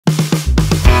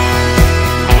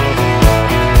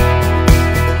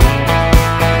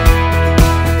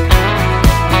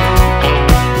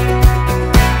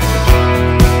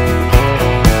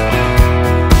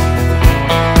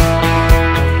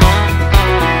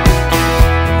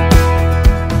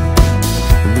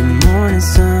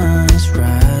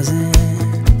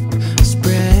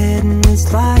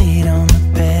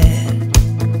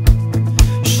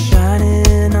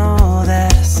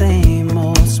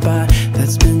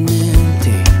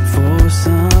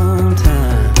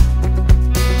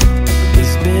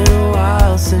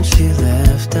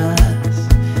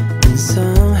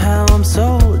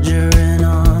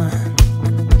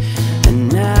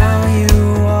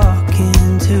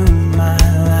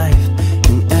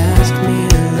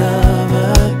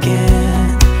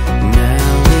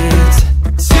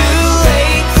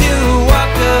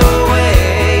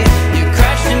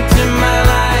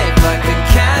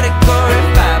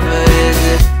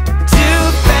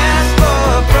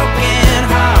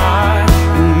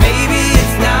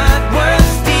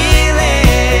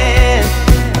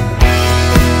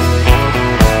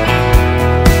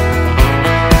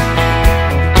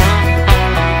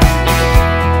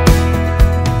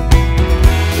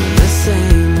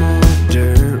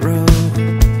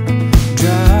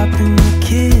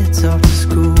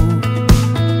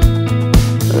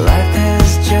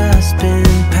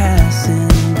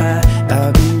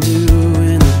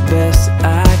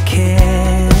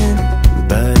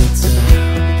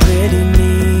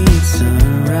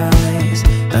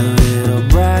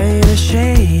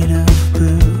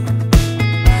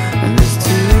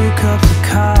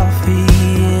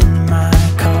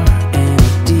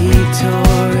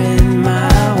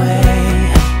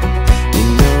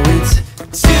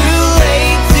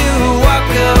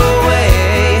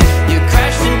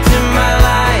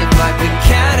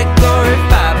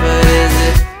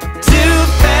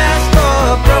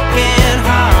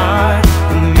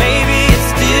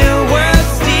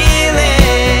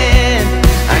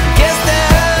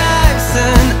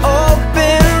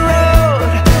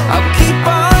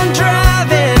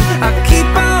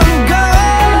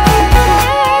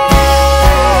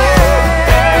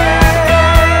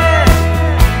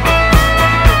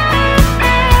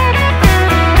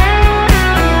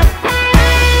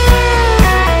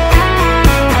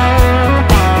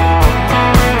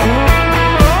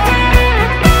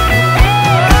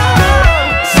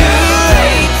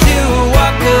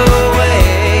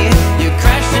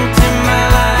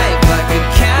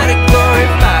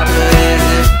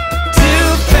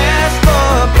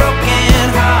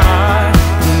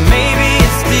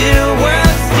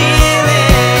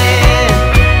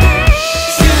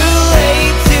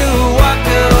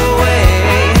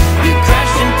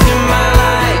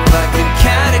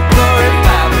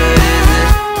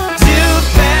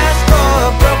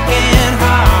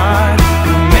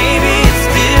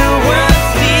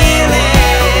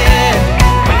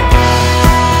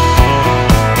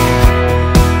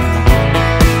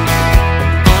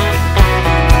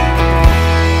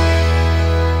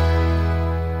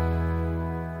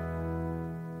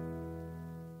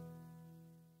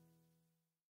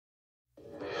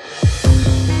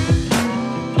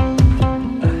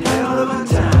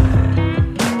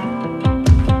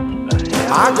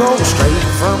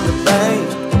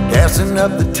Gassing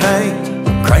up the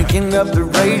tank, cranking up the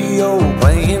radio,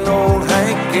 playing old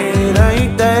Hank. It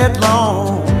ain't that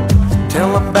long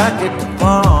till I'm back at the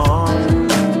farm.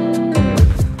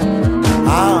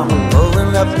 I'm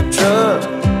pulling up the truck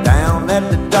down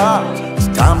at the dock. It's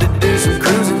time to do some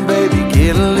cruising, baby,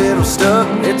 get a little stuck.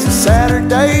 It's a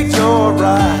Saturday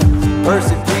joyride,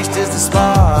 Percy Beast is the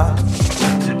spot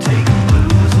to take the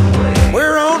blues away.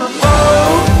 We're on a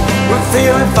boat, we're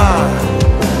feeling fine,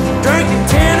 drinking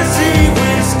Tennessee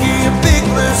whiskey, a big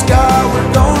blue sky.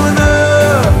 We're going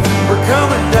up, we're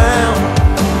coming down.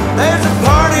 There's a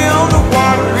party on the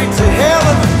water, it's a hell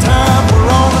of a time. We're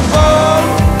on a boat,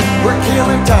 we're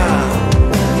killing time,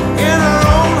 in our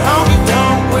own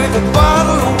honky-tonk with a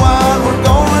bottle of wine. We're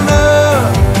going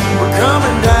up, we're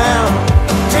coming down.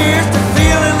 Cheers to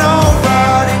feeling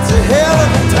alright, it's a hell of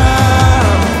a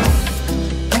time.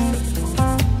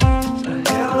 A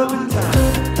hell of a time.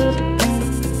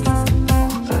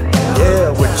 Yeah,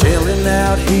 we're chilling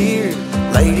out here,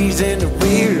 ladies in the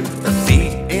rear, our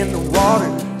feet in the water,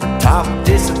 our top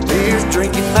disappears,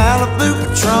 drinking Malibu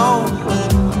Patron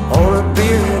or a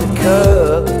beer in a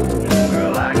cup.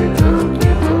 Girl, I can hook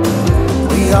you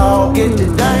up. We all get to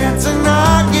dance and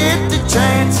I get to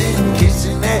chancing,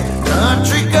 kissing that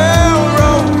country girl,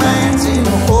 romancing,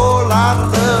 a whole lot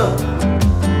of love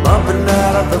bumping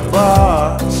out of the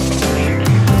bar.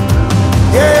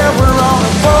 Yeah, we're on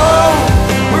a boat,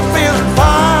 we're feeling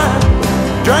fine,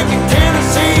 drinking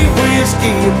Tennessee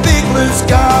whiskey, a